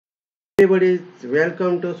Everybody,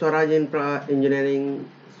 welcome to Swaraj Infra Engineering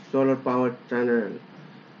Solar Power Channel.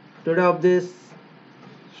 Today of this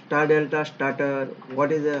Star Delta Starter,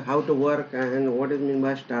 what is how to work and what is mean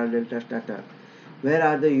by Star Delta Starter? Where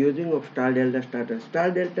are the using of Star Delta Starter?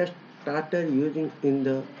 Star Delta Starter using in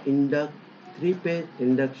the three-phase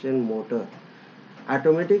induction motor.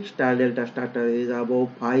 Automatic Star Delta Starter is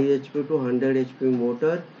about 5 HP to 100 HP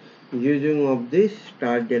motor using of this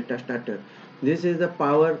Star Delta Starter. This is the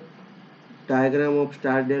power diagram of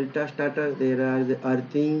star delta starter. There are the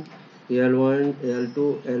earthing L1,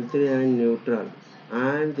 L2, L3 and neutral,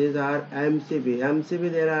 and these are MCB.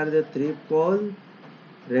 There are the three pole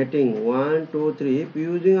rating 1, 2, 3. If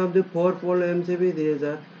using of the 4 pole MCB, these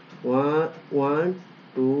are 1,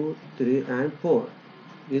 2, 3 and 4.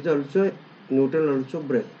 Is also neutral also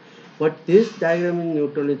break. But this diagram in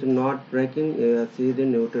neutral is not breaking. See the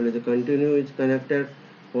neutral is continue is connected.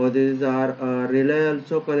 Or these are relay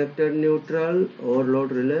also connected neutral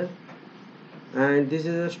overload relay, and this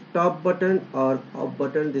is a stop button or off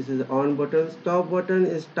button. This is on button. Stop button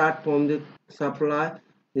is start from the supply.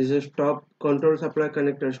 This is stop control supply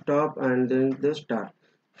connected stop, and then the start.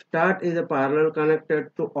 Start is a parallel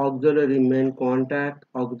connected to auxiliary main contact.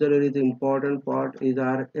 Auxiliary is the important part is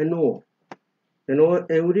our NO.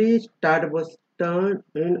 Every start button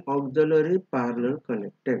in auxiliary parallel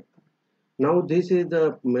connected. Now this is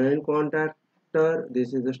the main contactor,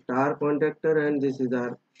 this is the star contactor, and this is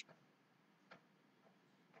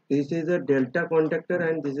a delta contactor,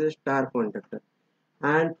 and this is star contactor,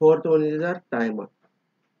 and fourth one is our timer.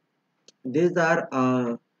 These are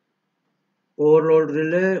overload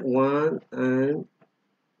relay 1 and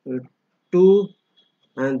 2,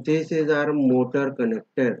 and this is our motor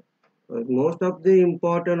connector. Most of the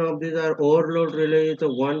important of these are overload relay is the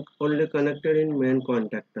one only connected in main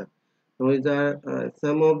contactor. Now is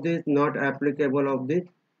some of these not applicable of the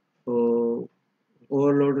uh,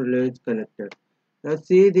 overload relay is connected. Now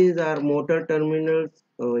see, these are motor terminals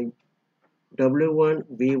W1,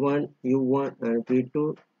 V1, U1 and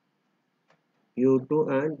V2, U2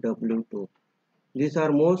 and W2. These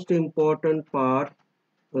are most important part.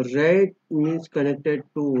 Red means connected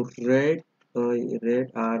to red,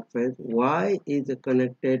 red R phase. Y is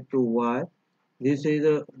connected to Y. This is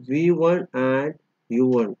a V1 and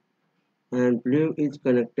U1, and blue is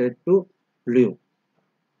connected to blue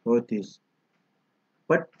for this.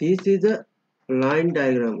 But this is a line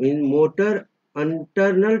diagram. In motor,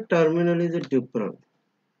 internal terminal is different.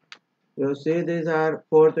 You see, these are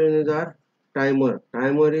fourth one is our timer.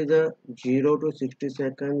 Timer is a 0 to 60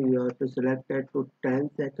 seconds. You have to select that to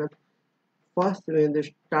 10 seconds. First, when they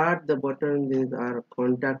start the button, these are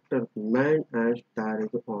contactor main and star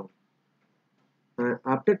is on. And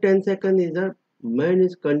after 10 seconds, is a main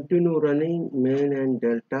is continue running. Main and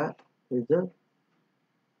delta is the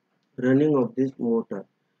running of this motor.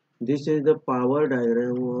 This is the power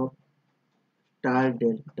diagram of star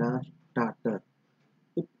delta starter.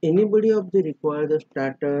 If anybody of the require the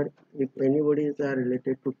starter, if anybody is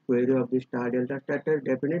related to query of the star delta starter,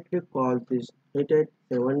 definitely call this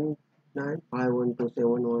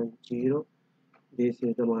 8879512710. This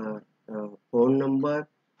is my phone number,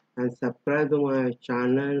 and subscribe to my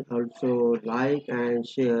channel. Also like and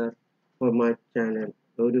share for my channel.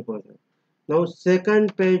 Very important. Now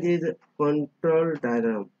second page is control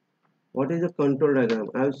diagram. What is the control diagram?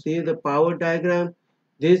 I'll see the power diagram.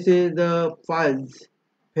 This is the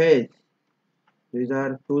phase. These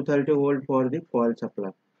are 230 volt for the coil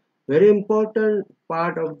supply. Very important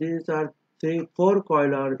part of these are 4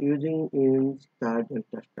 coil are using in star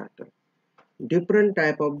delta starter. Different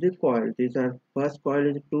type of the coil. These are first coil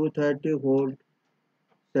is 230 volt,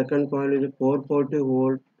 second coil is 440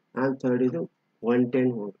 volt, and third is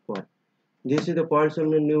 110 volt coil. This is the coil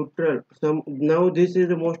some neutral. Now this is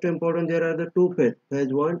the most important. There are the two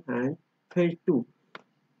phase 1 and phase 2.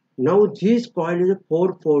 Now this coil is a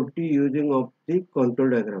 440 using of the control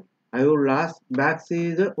diagram. I will last back see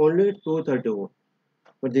is only 230 volt,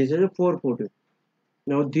 but this is a 440.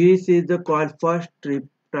 Now this is the coil first trip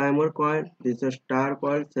timer coil. This is a star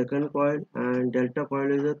coil, second coil, and delta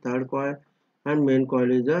coil is a third coil, and main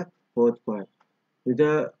coil is a fourth coil.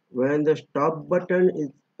 When the stop button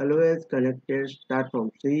is always connected start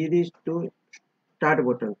from series to start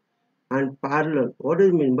button, and parallel. What does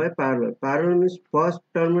it mean by parallel? Parallel means first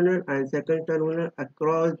terminal and second terminal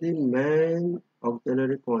across the main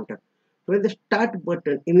auxiliary contact. When the start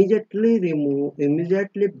button immediately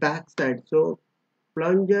backside. So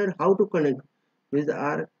plunger, how to connect? These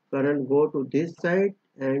are current go to this side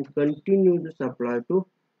and continue the supply to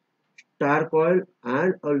star coil,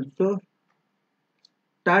 and also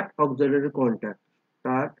start auxiliary contact.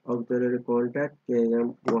 Start auxiliary contact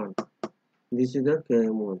KM1. This is the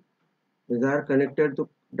KM1. These are connected to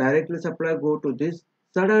directly supply go to this.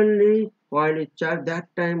 Suddenly coil is charged. That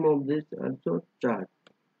time of this also charged.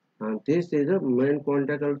 And this is a main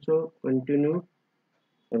contact also continue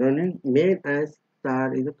running. Main and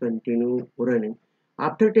star is a continue running.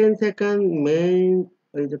 After 10 seconds, main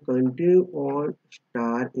is a continue on,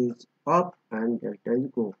 star is up and delta is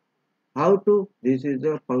go. How to? This is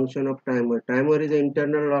a function of timer. Timer is the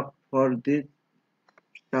internal lock for this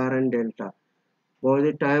star and delta. For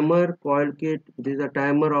the timer coil kit, this is a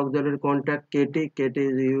timer auxiliary contact KT. KT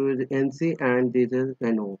is used NC and this is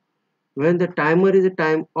NO. When the timer is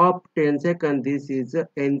time up 10 seconds, this is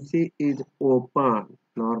NC is open,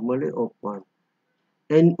 normally open.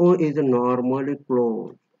 NO is normally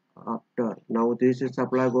closed after. Now this is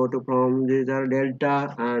supply go to from these are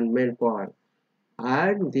delta and main coil.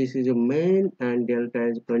 And this is a main and delta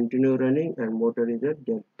is continue running and motor is a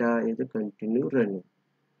delta is a continue running.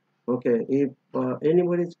 Okay, if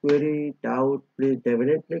anybody's query, doubt, please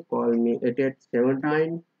definitely call me at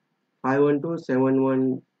 879 512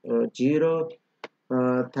 710.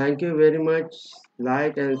 Thank you very much.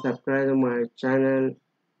 Like and subscribe to my channel.